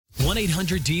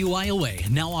1-800-DUI-OA,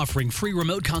 now offering free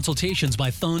remote consultations by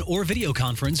phone or video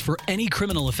conference for any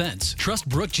criminal offense. Trust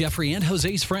Brooke, Jeffrey, and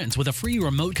Jose's friends with a free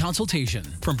remote consultation.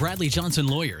 From Bradley Johnson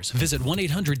Lawyers, visit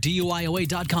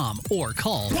 1-800-DUIOA.com or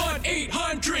call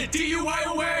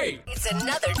 1-800-DUIOA. It's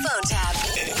another phone tap.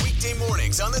 Weekday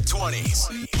mornings on the 20s.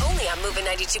 Only on Moving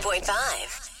 92.5.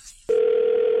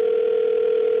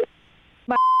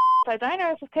 My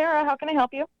diner, this is Tara. How can I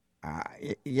help you?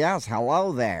 Yes,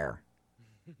 hello there.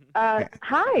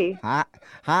 Hi.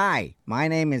 Hi, my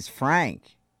name is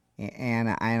Frank, and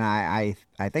I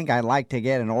think I'd like to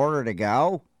get an order to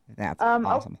go. That's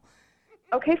awesome.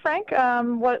 Okay, Frank.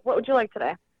 What would you like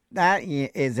today? That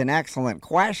is an excellent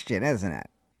question, isn't it?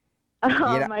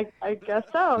 I guess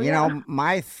so. You know,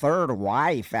 my third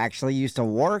wife actually used to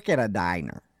work at a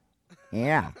diner.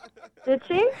 Yeah. Did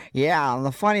she? Yeah, and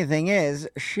the funny thing is,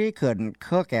 she couldn't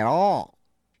cook at all.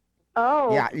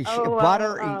 Oh. Yeah, she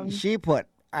put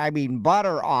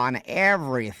butter on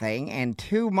everything and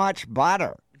too much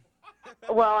butter.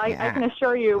 Well, I can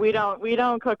assure you, we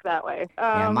don't cook that way.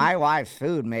 Yeah, my wife's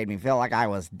food made me feel like I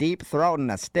was deep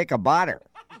throating a stick of butter.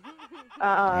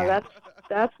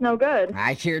 That's no good.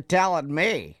 You're telling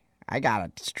me. I got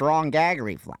a strong gag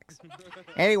reflex.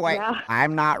 Anyway,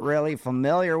 I'm not really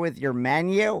familiar with your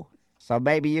menu, so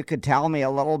maybe you could tell me a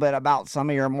little bit about some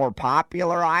of your more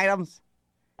popular items.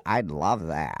 I'd love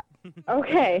that.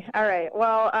 Okay, all right.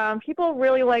 Well, people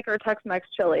really like our Tex-Mex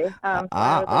chili. So I would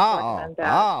like to recommend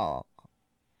that. Oh,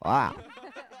 wow.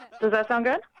 Does that sound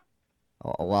good?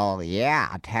 Well,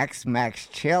 yeah, Tex-Mex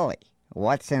chili.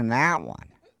 What's in that one?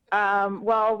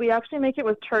 Well, we actually make it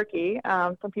with turkey.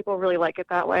 Some people really like it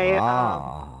that way.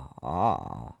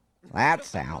 That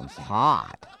sounds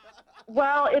hot.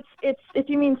 Well, it's if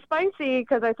you mean spicy,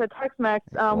 because I said Tex-Mex,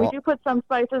 we do put some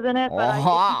spices in it, but if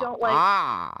you don't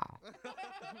like...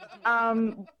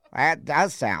 That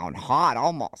does sound hot,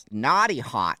 almost naughty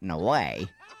hot in a way.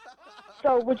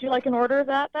 So would you like an order of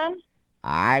that then?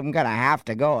 I'm going to have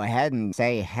to go ahead and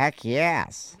say heck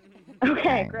yes.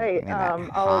 Okay, great.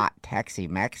 Hot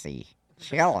Texy-Mexy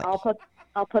chili.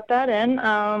 I'll put that in.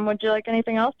 Would you like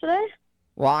anything else today?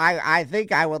 Well, I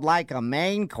think I would like a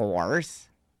main course.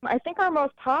 I think our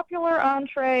most popular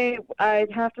entree,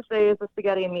 I'd have to say, is the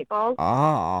spaghetti and meatballs.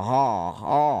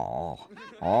 Are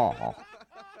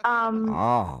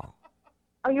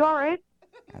you all right?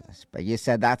 But you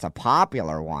said that's a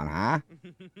popular one, huh?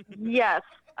 Yes.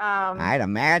 I'd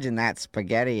imagine that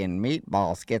spaghetti and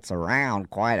meatballs gets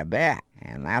around quite a bit,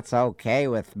 and that's okay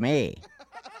with me.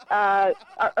 The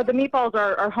meatballs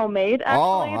are homemade,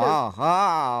 actually.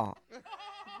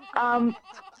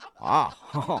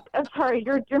 I'm sorry,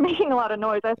 you're making a lot of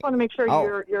noise. I just want to make sure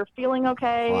you're feeling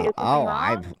okay.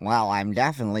 I'm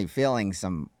definitely feeling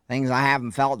some things I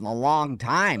haven't felt in a long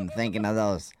time, thinking of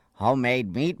those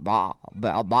homemade meatballs.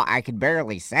 I could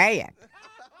barely say it.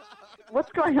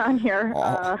 What's going on here?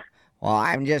 Well,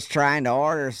 I'm just trying to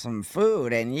order some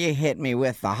food, and you hit me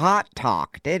with the hot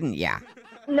talk, didn't ya?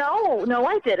 No,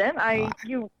 I didn't.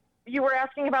 You were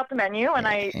asking about the menu, and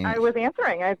I was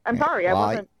answering. I'm sorry, I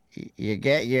wasn't. You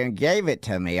gave it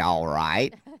to me, all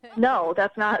right. No,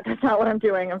 that's not what I'm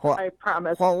doing. I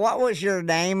promise. Well, what was your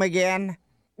name again?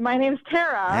 My name's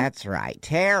Tara. That's right,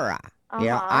 Tara.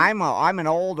 Yeah, I'm an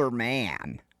older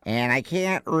man, and I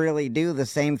can't really do the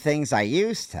same things I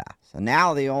used to. So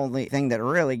now the only thing that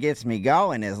really gets me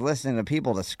going is listening to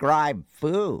people describe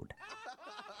food.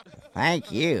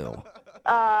 Thank you.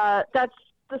 That's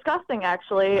disgusting,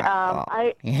 actually.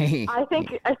 I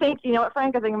think you know what,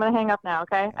 Frank. I think I'm gonna hang up now.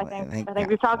 Okay. I think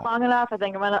we've talked long enough. I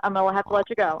think I'm gonna have to let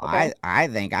you go. Okay? I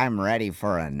think I'm ready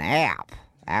for a nap.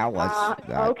 That was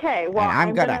okay. Well, and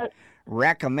I'm gonna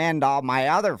recommend all my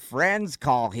other friends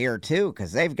call here too,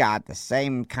 because they've got the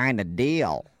same kind of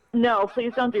deal. No,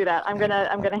 please don't do that. I'm gonna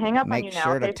hang up on you now. Make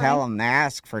sure to okay, tell them to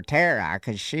ask for Tara,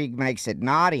 because she makes it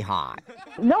naughty hot.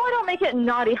 No, I don't make it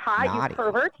naughty hot. You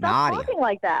pervert! Stop talking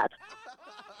like that.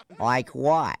 Like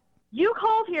what? You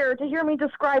called here to hear me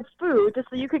describe food just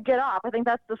so you could get off. I think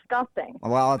that's disgusting.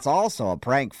 Well, it's also a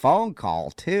prank phone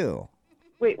call too.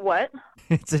 Wait, what?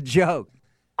 It's a joke.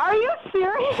 Are you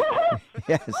serious?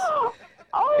 Yes.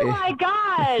 Oh my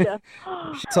God!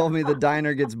 She told me the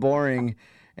diner gets boring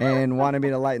and wanted me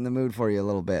to lighten the mood for you a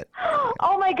little bit.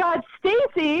 Oh my God,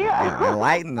 Stacy! I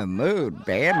lighten the mood,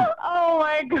 babe. Oh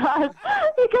my God!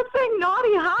 He kept saying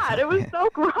naughty hot. It was so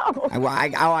gross.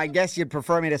 I guess you'd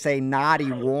prefer me to say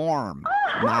naughty warm,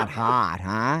 not hot,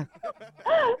 huh?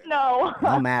 No.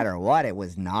 No matter what, it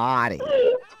was naughty.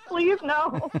 Please,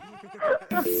 no.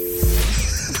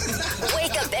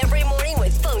 Wake up every morning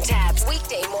with phone taps.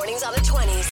 Weekday mornings on the 20s.